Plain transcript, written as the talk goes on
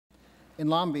In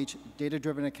Long Beach,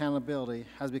 data-driven accountability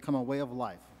has become a way of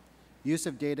life. Use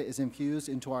of data is infused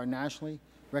into our nationally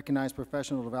recognized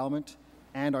professional development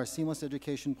and our seamless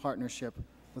education partnership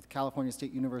with California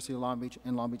State University of Long Beach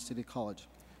and Long Beach City College,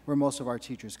 where most of our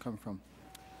teachers come from.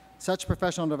 Such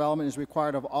professional development is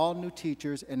required of all new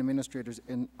teachers and administrators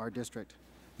in our district.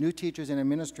 New teachers and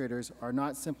administrators are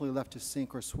not simply left to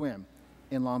sink or swim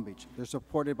in Long Beach. They're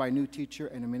supported by new teacher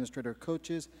and administrator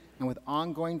coaches and with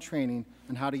ongoing training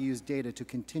on how to use data to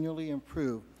continually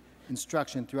improve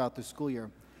instruction throughout the school year.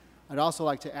 I'd also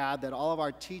like to add that all of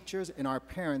our teachers and our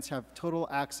parents have total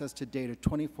access to data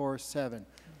 24/7.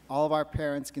 All of our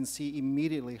parents can see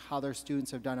immediately how their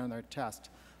students have done on their test.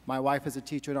 My wife is a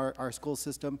teacher in our school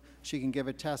system. She can give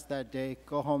a test that day,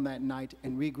 go home that night,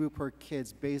 and regroup her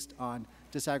kids based on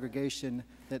disaggregation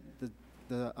that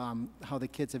how the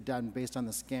kids have done based on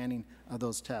the scanning of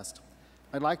those tests.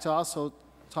 I'd like to also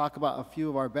talk about a few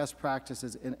of our best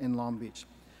practices in Long Beach.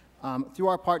 Through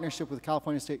our partnership with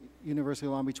California State University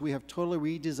of Long Beach, we have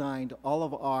totally redesigned all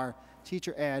of our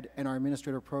teacher ed and our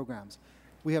administrator programs.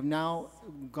 We have now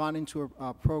gone into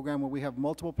a program where we have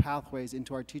multiple pathways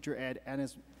into our teacher ed and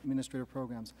administrator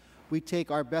programs. We take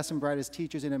our best and brightest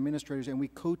teachers and administrators and we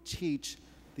co-teach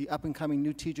the up-and-coming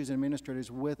new teachers and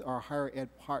administrators with our higher ed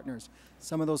partners.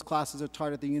 Some of those classes are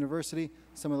taught at the university,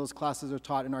 some of those classes are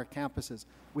taught in our campuses.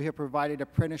 We have provided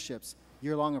apprenticeships,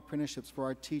 year-long apprenticeships for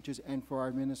our teachers and for our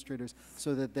administrators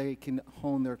so that they can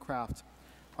hone their craft.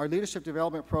 Our leadership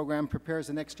development program prepares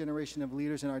the next generation of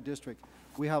leaders in our district.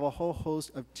 We have a whole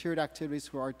host of tiered activities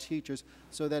for our teachers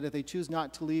so that if they choose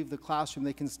not to leave the classroom,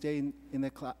 they can stay in the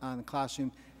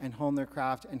classroom and hone their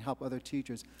craft and help other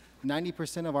teachers.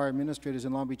 90% of our administrators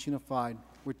in Long Beach Unified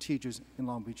were teachers in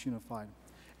Long Beach Unified.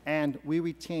 And we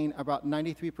retain about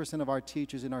 93% of our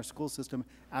teachers in our school system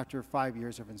after 5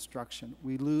 years of instruction.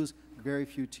 We lose very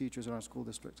few teachers in our school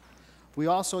district. We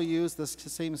also use this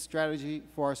same strategy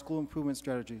for our school improvement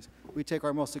strategies. We take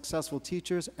our most successful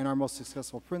teachers and our most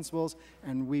successful principals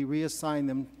and we reassign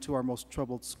them to our most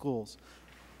troubled schools.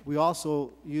 We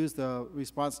also use the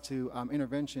response to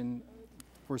intervention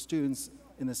for students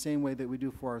in the same way that we do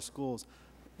for our schools.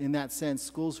 In that sense,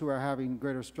 schools who are having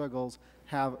greater struggles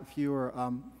have fewer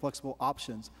flexible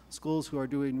options. Schools who are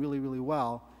doing really, really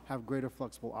well have greater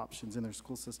flexible options in their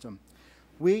school system.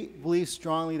 We believe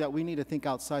strongly that we need to think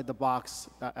outside the box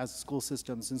as school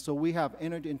systems, and so we have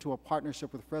entered into a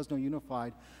partnership with Fresno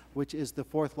Unified, which is the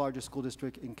 4th largest school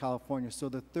district in California. So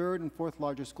the 3rd and 4th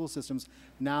largest school systems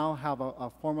now have a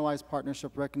formalized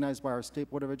partnership recognized by our State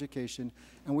Board of Education,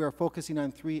 and we are focusing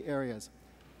on 3 areas: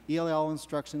 ELL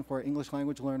instruction for English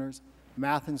language learners,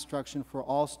 math instruction for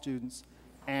all students,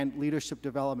 and leadership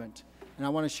development. And I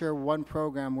want to share one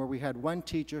program where we had one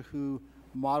teacher who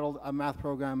modeled a math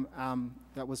program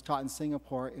that was taught in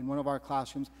Singapore in one of our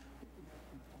classrooms,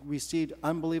 received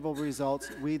unbelievable results.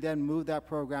 We then moved that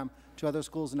program to other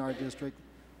schools in our district.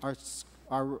 Our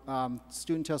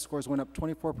student test scores went up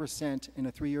 24% in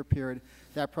a 3-year period.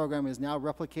 That program is now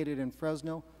replicated in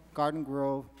Fresno, Garden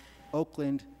Grove,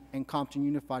 Oakland, and Compton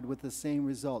Unified with the same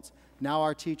results. Now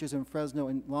our teachers in Fresno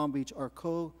and Long Beach are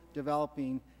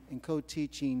co-developing and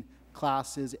co-teaching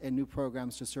classes and new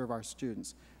programs to serve our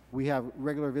students. We have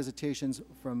regular visitations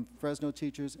from Fresno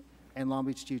teachers and Long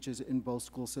Beach teachers in both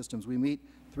school systems. We meet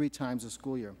 3 times a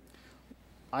school year.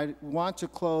 I want to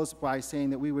close by saying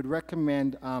that we would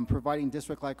recommend providing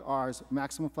district like ours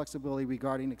maximum flexibility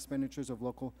regarding expenditures of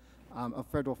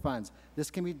federal funds. This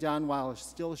can be done while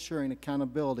still assuring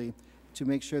accountability to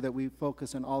make sure that we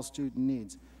focus on all student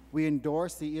needs. We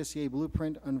endorse the ESEA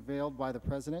blueprint unveiled by the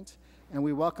President, and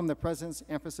we welcome the President's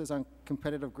emphasis on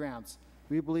competitive grants.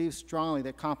 We believe strongly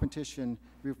that competition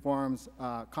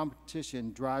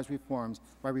drives reforms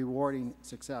by rewarding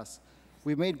success.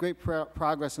 We've made great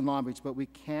progress in Long Beach, but we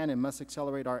can and must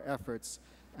accelerate our efforts,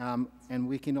 and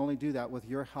we can only do that with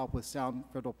your help with sound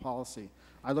federal policy.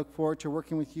 I look forward to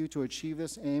working with you to achieve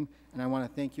this aim, and I want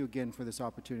to thank you again for this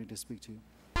opportunity to speak to you.